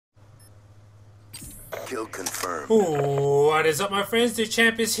Kill confirmed. Ooh, what is up, my friends? The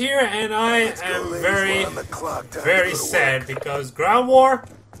champ is here, and I am very sad because Ground War,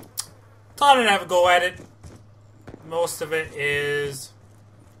 thought I'd have a go at it. Most of it is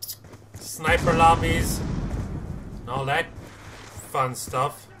sniper lobbies and all that fun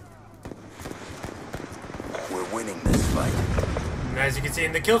stuff. We're winning this fight. And as you can see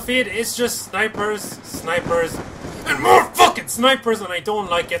in the kill feed, it's just snipers, snipers, and more fucking snipers, and I don't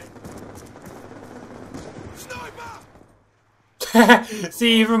like it.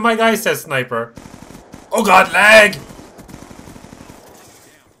 See, even my guy says sniper. Oh god, lag!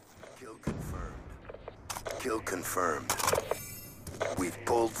 Kill confirmed. Kill confirmed. We've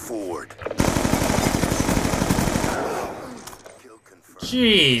pulled forward. Kill confirmed.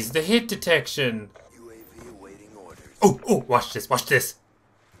 Jeez, the hit detection. UAV awaiting orders. Oh, watch this, watch this.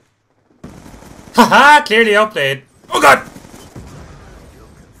 Haha, clearly outplayed. Oh god! Kill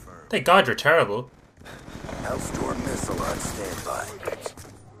confirmed. Thank god you're terrible. Hellstorm missile on standby.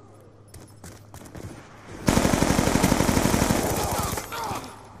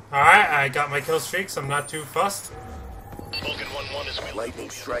 Alright, I got my kill streaks, I'm not too fussed. Lightning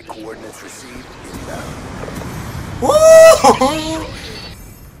strike coordinates received inbound. Woo!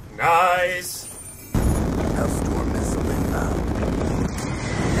 Nice. Hellstorm missile inbound.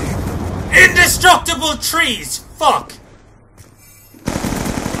 Indestructible trees! Fuck!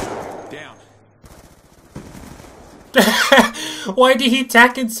 Down. Why did he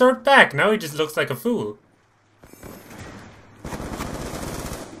tack insert back? Now he just looks like a fool.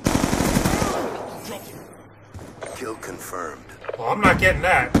 Kill confirmed. Well, I'm not getting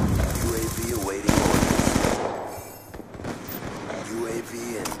that. UAV awaiting orders. UAV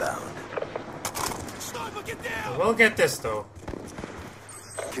inbound. Sniper, get down! We'll get this though.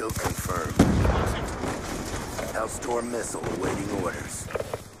 Kill confirmed. Hellstorm missile awaiting orders.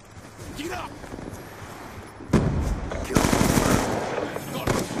 Get up! Kill confirmed.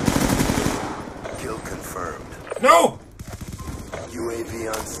 Kill confirmed. No! UAV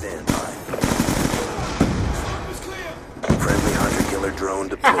on standby. Sniper's clear! Friendly hunter-killer drone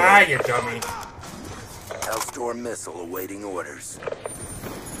Haha, deployed. you dummy. Hellstorm missile awaiting orders.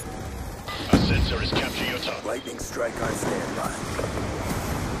 A sensor is capturing your target. Lightning strike on standby.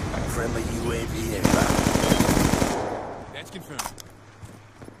 Friendly UAV inbound. That's confirmed.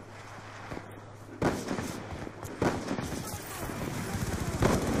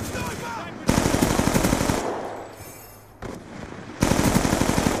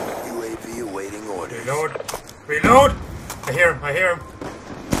 UAV awaiting orders. Reload. Reload! I hear him, I hear him.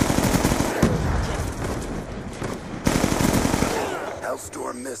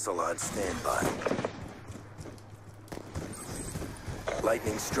 Hellstorm missile on standby.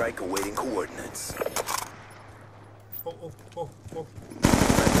 Lightning strike awaiting coordinates. Oh.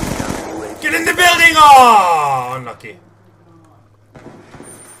 UAV Get in the building! Oh, unlucky.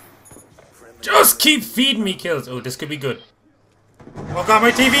 Just keep feeding me kills. Oh, this could be good. Oh god,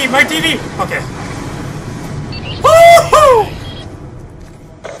 my TV! My TV! Okay. Woohoo!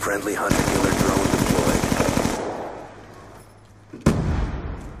 Friendly hunter-killer drone deployed.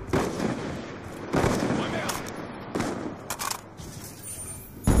 I'm out.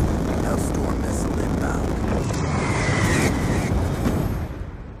 Hellstorm missile inbound.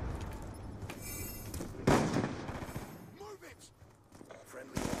 Move it!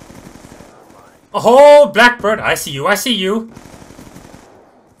 Friendly online. Oh, Blackbird, I see you, I see you.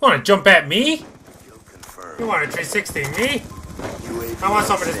 Wanna jump at me? Kill confirmed. You wanna 360 me? UAV I want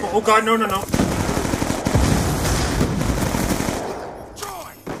some of this. Oh god, no.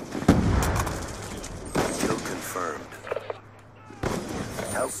 Try! Kill confirmed.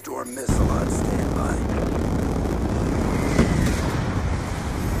 Hellstorm missile on standby.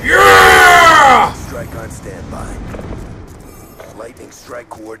 Yeah! Strike on standby. Lightning strike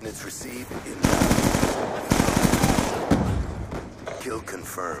coordinates received inbound. Kill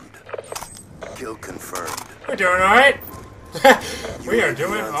confirmed. Kill confirmed. We're doing alright. We are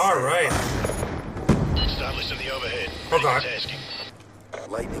doing alright. Establish in the overhead. Oh god. Tasking.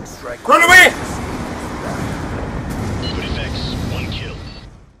 Lightning strike. Run away! Good effects. 1 kill.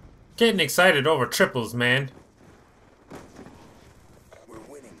 Getting excited over triples, man. We're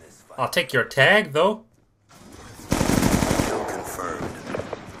winning this fight. I'll take your tag, though. Kill confirmed.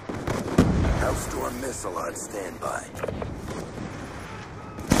 Hellstorm missile on standby.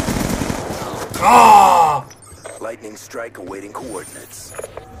 Ah! Lightning strike awaiting coordinates.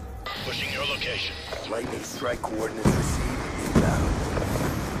 Pushing your location. Lightning strike coordinates received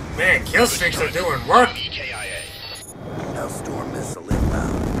inbound. Man, kill streaks are doing work. EKIA. Hellstorm missile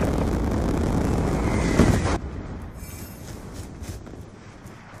inbound.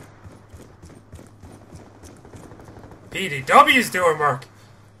 PDW's doing work.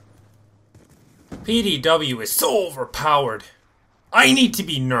 PDW is so overpowered. I need to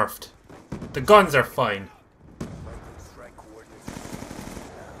be nerfed. The guns are fine.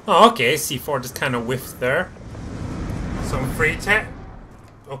 Oh, okay. C4 just kind of whiffed there. Some free tag.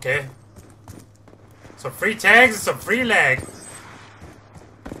 Okay. Some free tags and some free lag.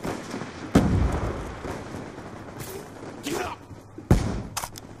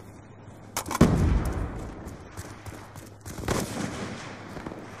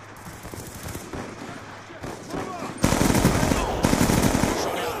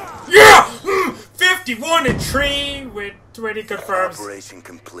 Yeah! 51 and 3 with 20 confirms. Operation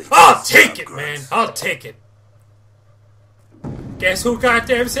complete. I'll take it, man. I'll take it. Guess who got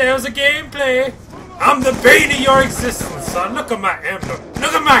themselves a gameplay? I'm the bane of your existence, son. Look at my emblem.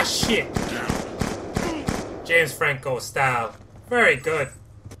 Look at my shit. James Franco style. Very good.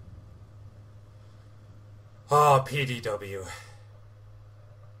 Oh, PDW.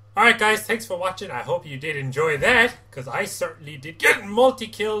 Alright guys, thanks for watching. I hope you did enjoy that, because I certainly did. Getting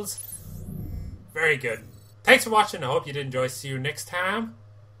multi-kills. Very good. Thanks for watching. I hope you did enjoy. See you next time.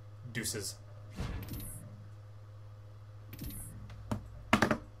 Deuces.